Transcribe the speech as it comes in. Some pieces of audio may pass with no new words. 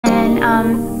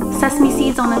sesame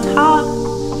seeds on the top.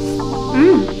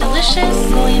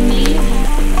 Delicious Mongolian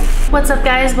beef. What's up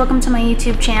guys, welcome to my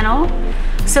YouTube channel.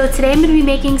 So today I'm going to be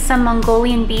making some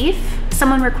Mongolian beef.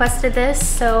 Someone requested this,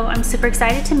 so I'm super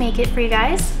excited to make it for you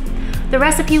guys. The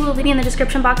recipe will be in the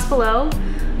description box below.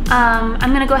 I'm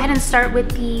going to go ahead and start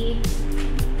with the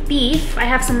beef. I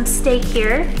have some steak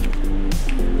here.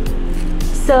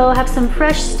 So I have some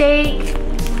fresh steak,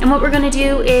 and what we're going to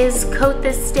do is coat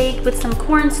this steak with some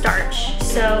cornstarch.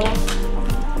 So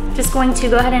just going to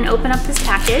go ahead and open up this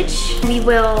package. We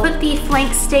will put the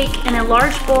flank steak in a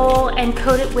large bowl and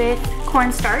coat it with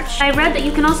cornstarch. I read that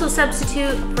you can also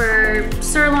substitute for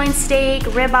sirloin steak,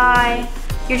 ribeye.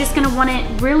 You're just gonna want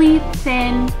it really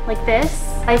thin like this,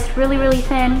 sliced really, really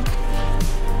thin.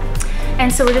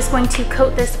 And so we're just going to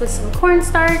coat this with some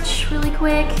cornstarch really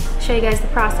quick. Show you guys the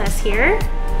process here.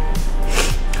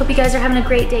 Hope you guys are having a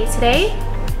great day today.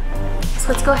 So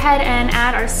let's go ahead and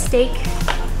add our steak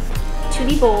to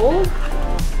the bowl.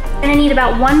 I'm gonna need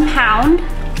about 1 pound,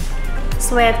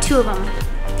 so I have 2 of them.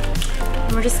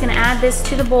 And we're just gonna add this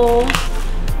to the bowl.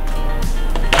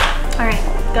 All right,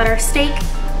 got our steak,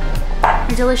 our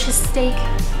delicious steak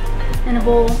in a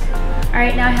bowl. All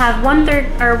right, now I have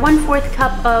 1/4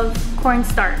 cup of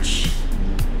cornstarch.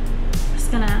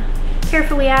 Just gonna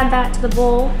carefully add that to the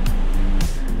bowl.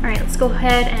 All right, let's go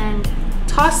ahead and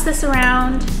toss this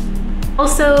around.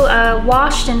 Also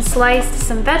washed and sliced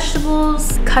some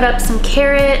vegetables, cut up some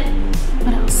carrot.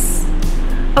 What else?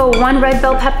 Oh, 1 red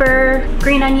bell pepper,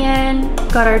 green onion.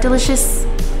 Got our delicious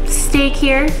steak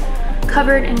here,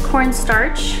 covered in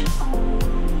cornstarch.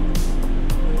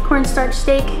 Cornstarch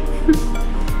steak.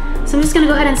 So I'm just gonna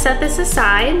go ahead and set this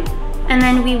aside, and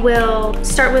then we will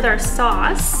start with our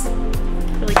sauce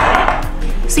really quick.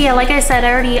 So yeah, like I said,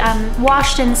 I already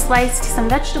washed and sliced some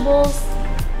vegetables.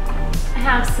 I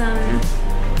have some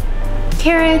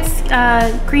carrots,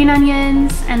 green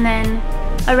onions, and then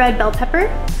a red bell pepper.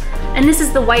 And this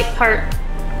is the white part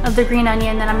of the green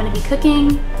onion that I'm gonna be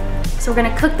cooking. So we're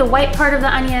gonna cook the white part of the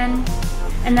onion,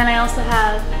 and then I also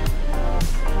have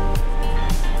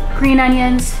green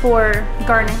onions for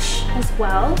garnish as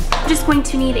well. I'm just going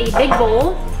to need a big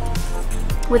bowl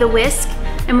with a whisk,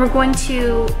 and we're going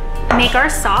to make our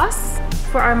sauce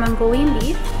for our Mongolian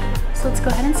beef. So let's go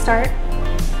ahead and start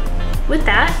with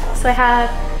that. So I have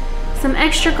some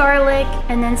extra garlic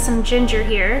and then some ginger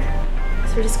here.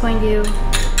 So we're just going to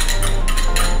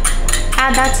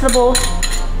add that to the bowl.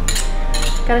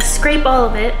 Gotta scrape all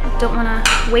of it. Don't wanna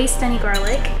waste any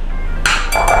garlic.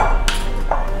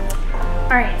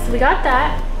 All right, so we got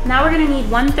that. Now we're gonna need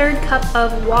 1/3 cup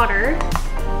of water.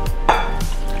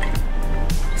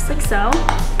 Just like so.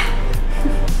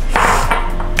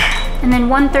 And then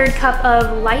 1/3 cup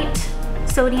of light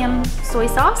sodium soy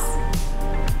sauce.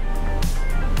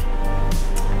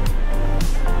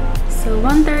 So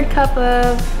 1/3 cup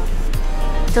of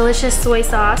delicious soy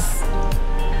sauce,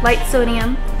 light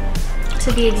sodium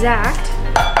to be exact.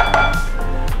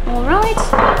 All right,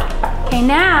 okay,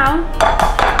 now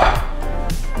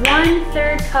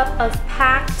 1/3 cup of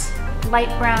packed light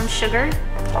brown sugar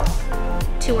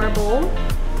to our bowl.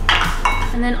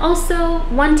 And then also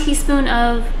 1 teaspoon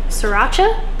of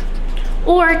Sriracha,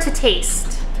 or to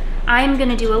taste. I'm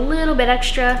gonna do a little bit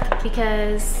extra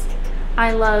because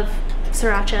I love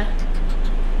Sriracha.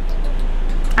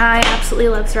 I absolutely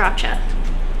love Sriracha.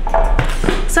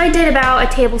 So I did about a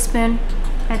tablespoon,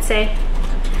 I'd say.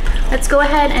 Let's go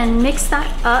ahead and mix that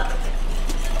up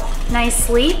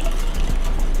nicely.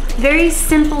 Very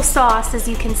simple sauce, as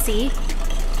you can see.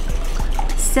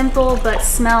 Simple, but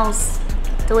smells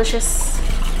delicious,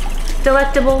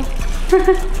 delectable.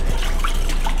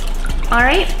 All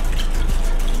right,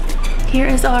 here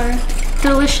is our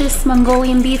delicious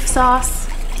Mongolian beef sauce.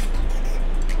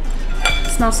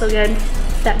 It smells so good.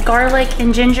 That garlic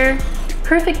and ginger,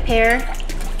 perfect pair.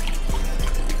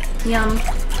 Yum.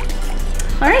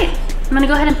 All right, I'm gonna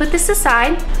go ahead and put this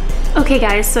aside. Okay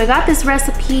guys, so I got this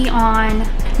recipe on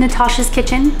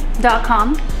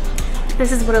natashskitchen.com.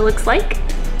 This is what it looks like.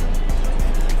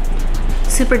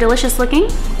 Super delicious looking.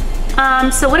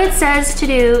 So what it says to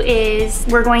do is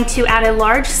we're going to add a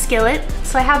large skillet.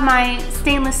 So I have my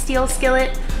stainless steel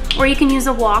skillet, or you can use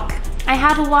a wok. I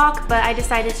have a wok, but I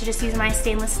decided to just use my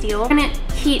stainless steel. I'm gonna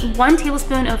heat 1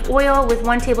 tablespoon of oil with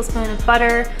 1 tablespoon of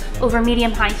butter over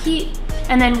medium-high heat.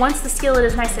 And then once the skillet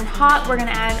is nice and hot, we're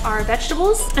gonna add our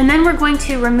vegetables. And then we're going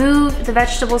to remove the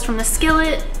vegetables from the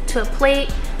skillet to a plate,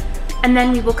 and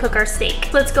then we will cook our steak.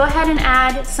 Let's go ahead and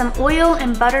add some oil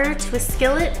and butter to a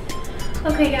skillet.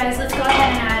 Okay guys, let's go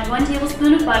ahead and add 1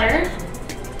 tablespoon of butter,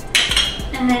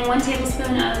 and then 1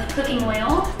 tablespoon of cooking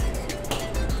oil.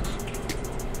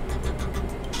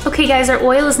 Okay guys, our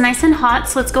oil is nice and hot,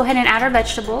 so let's go ahead and add our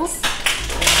vegetables.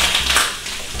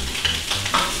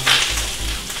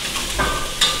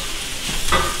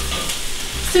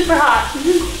 Super hot.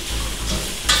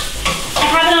 I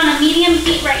have it on a medium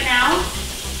heat right now.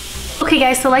 Okay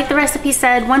guys, so like the recipe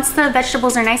said, once the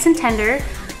vegetables are nice and tender,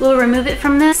 we'll remove it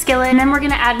from the skillet, and then we're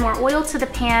gonna add more oil to the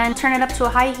pan, turn it up to a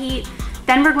high heat.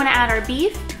 Then we're gonna add our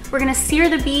beef. We're gonna sear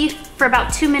the beef for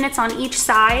about 2 minutes on each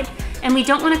side, and we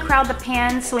don't wanna crowd the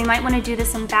pan, so we might wanna do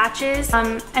this in batches.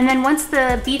 And then once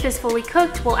the beef is fully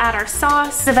cooked, we'll add our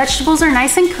sauce. The vegetables are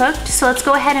nice and cooked, so let's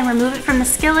go ahead and remove it from the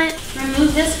skillet.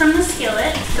 Remove this from the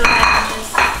skillet. Go ahead and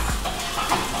just...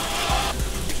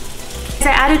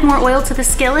 I added more oil to the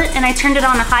skillet and I turned it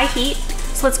on a high heat.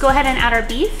 So let's go ahead and add our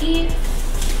beef.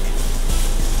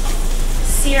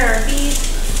 Sear our beef.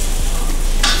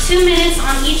 2 minutes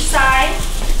on each side.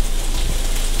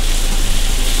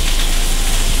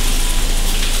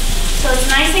 So it's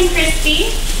nice and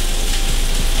crispy.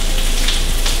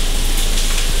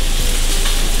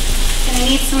 Gonna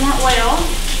need some more oil.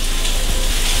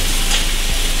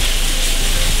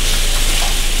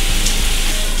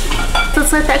 So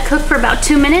let's let that cook for about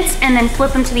 2 minutes and then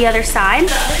flip them to the other side.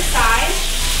 The other side.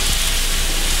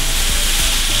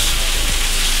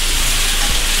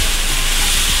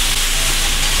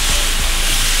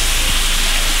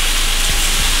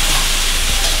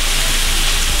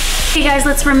 Okay guys,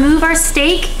 let's remove our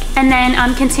steak and then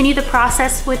continue the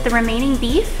process with the remaining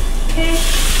beef. Okay.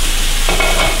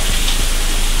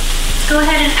 Let's go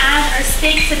ahead and add our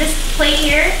steak to this plate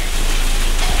here.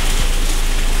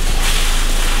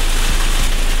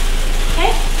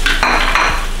 Okay.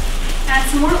 Add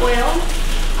some more oil.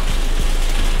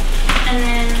 And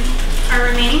then our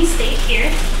remaining steak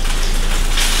here.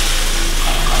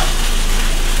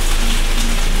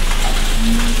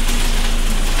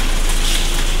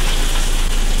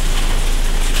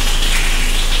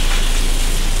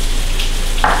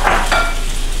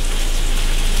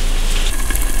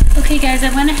 Okay guys,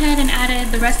 I went ahead and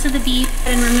added the rest of the beef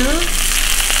and removed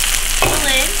the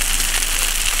lid.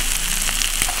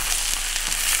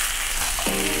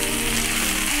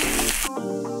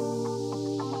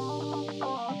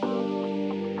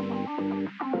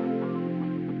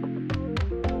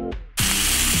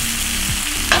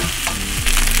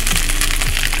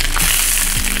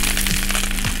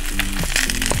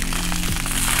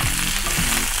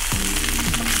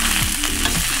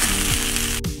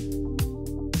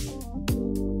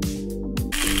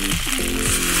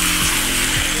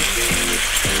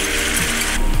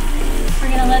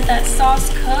 Let that sauce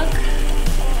cook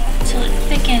until it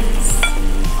thickens.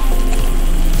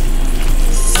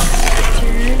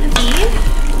 Stir the beef.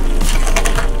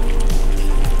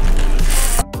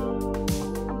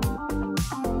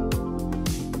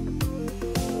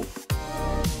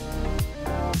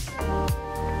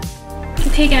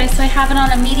 Okay guys, so I have it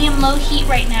on a medium-low heat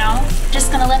right now.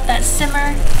 Just gonna let that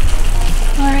simmer.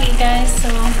 Alright you guys, so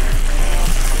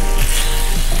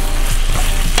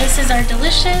this is our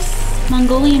delicious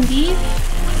Mongolian beef.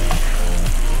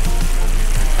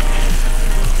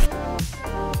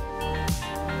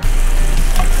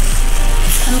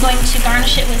 I'm going to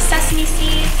garnish it with sesame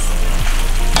seeds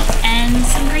and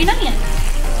some green onion.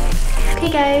 Okay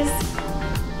guys,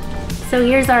 so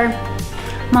here's our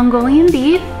Mongolian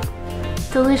beef.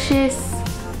 Delicious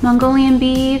Mongolian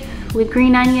beef with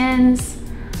green onions.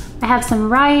 I have some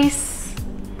rice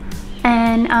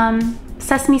and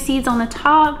sesame seeds on the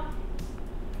top.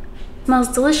 Smells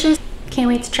delicious. Can't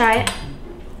wait to try it.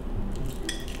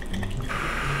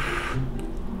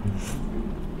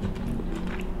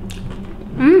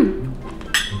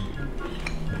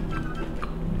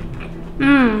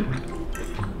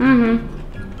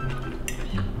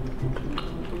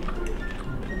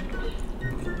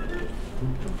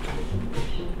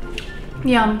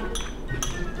 Yum.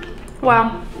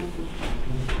 Wow.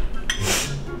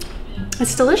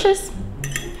 It's delicious.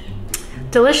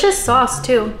 Delicious sauce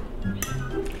too.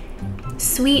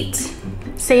 Sweet,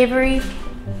 savory.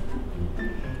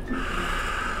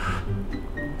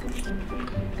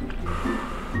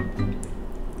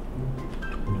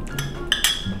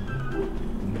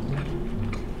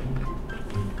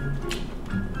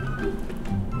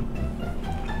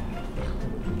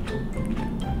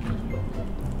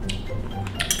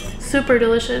 Super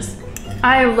delicious.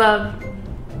 I love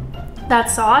that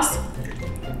sauce.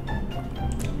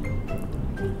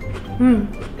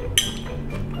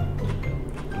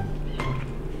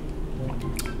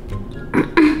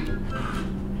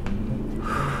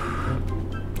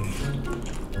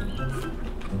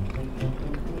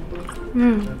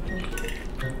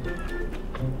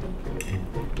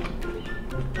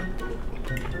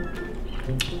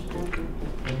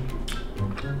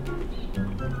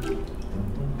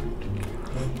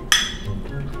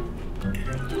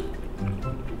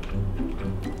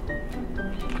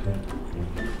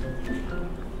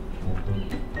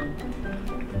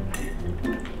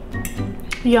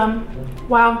 Yum.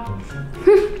 Wow.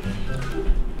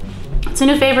 It's a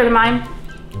new favorite of mine.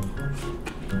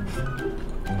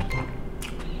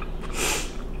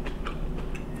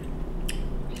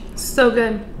 So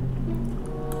good.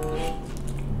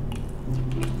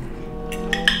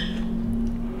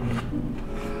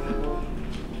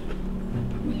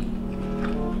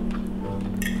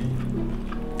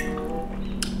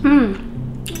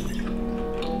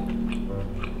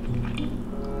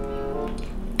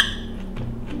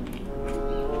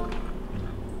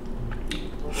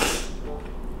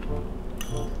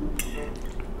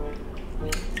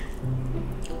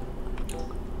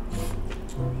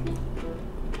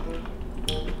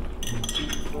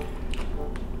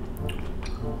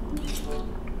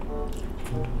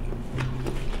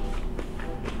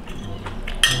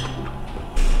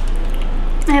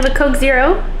 I have a Coke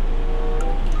Zero.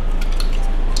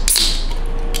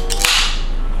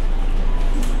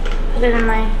 Put it in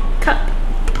my cup.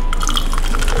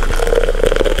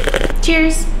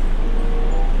 Cheers.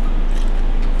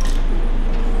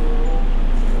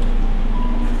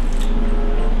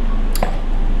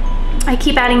 I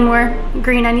keep adding more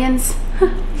green onions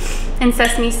and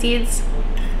sesame seeds.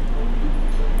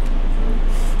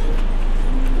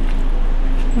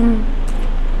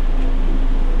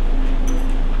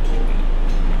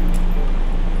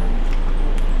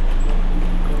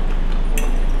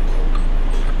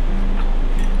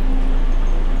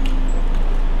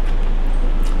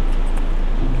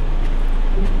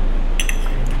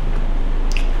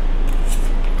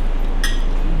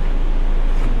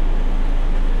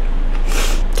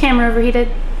 Camera overheated.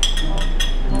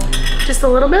 Just a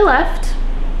little bit left.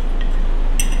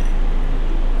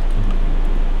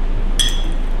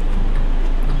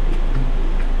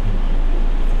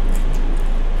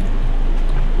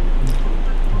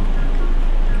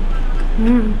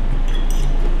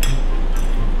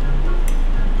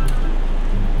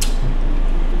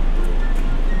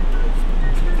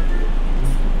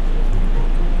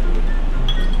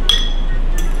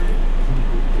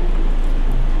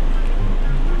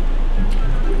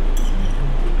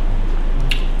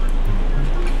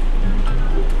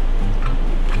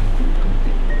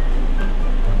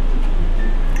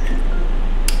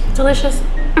 Delicious.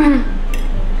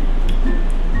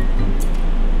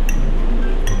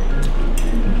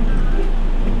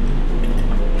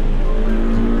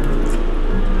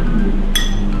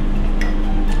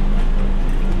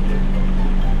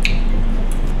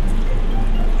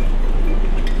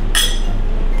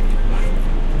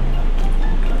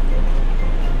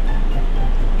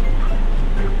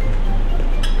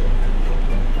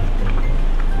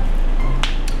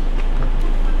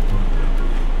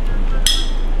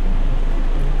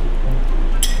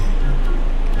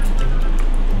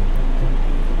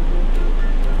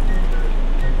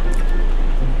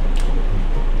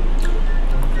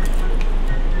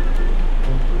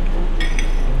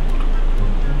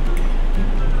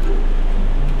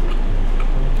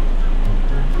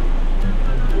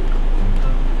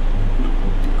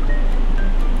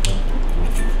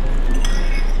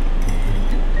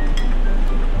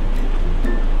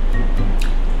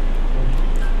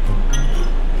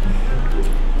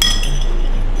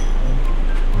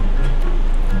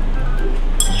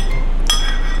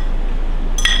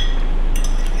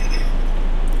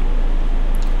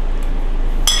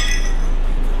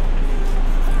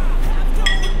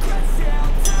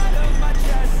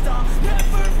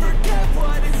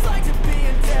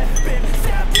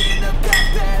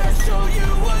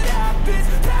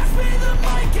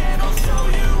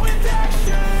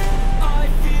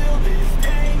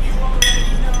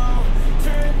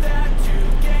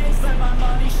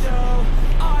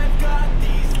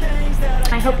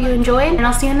 I hope you enjoyed, and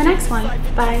I'll see you in the next one.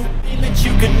 Bye. That you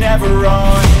could never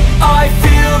run. I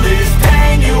feel this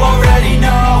pain, you already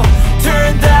know.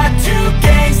 Turn that to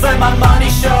gains, let my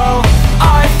money show.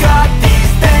 I've got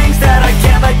these things that I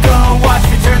can't let go. Watch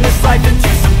me turn this life into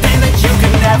something that you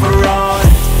can never run.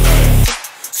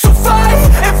 So fight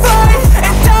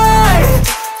and die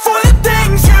for the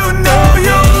things you know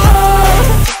you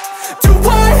love. Do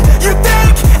what you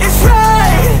think is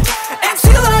right, and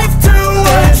see life do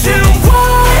what you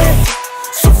want.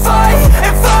 So fight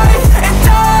and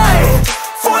die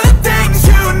for the things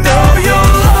you know you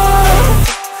love.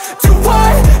 Do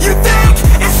what you think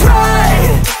is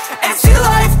right, and see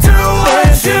life do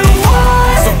what you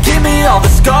want. So give me all the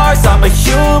scars, I'm a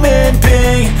human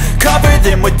being, covered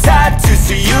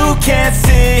you can't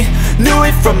see. Knew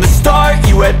it from the start,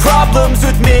 you had problems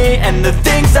with me and the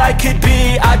things I could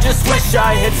be. I just wish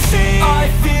I had seen. I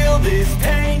feel this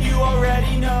pain.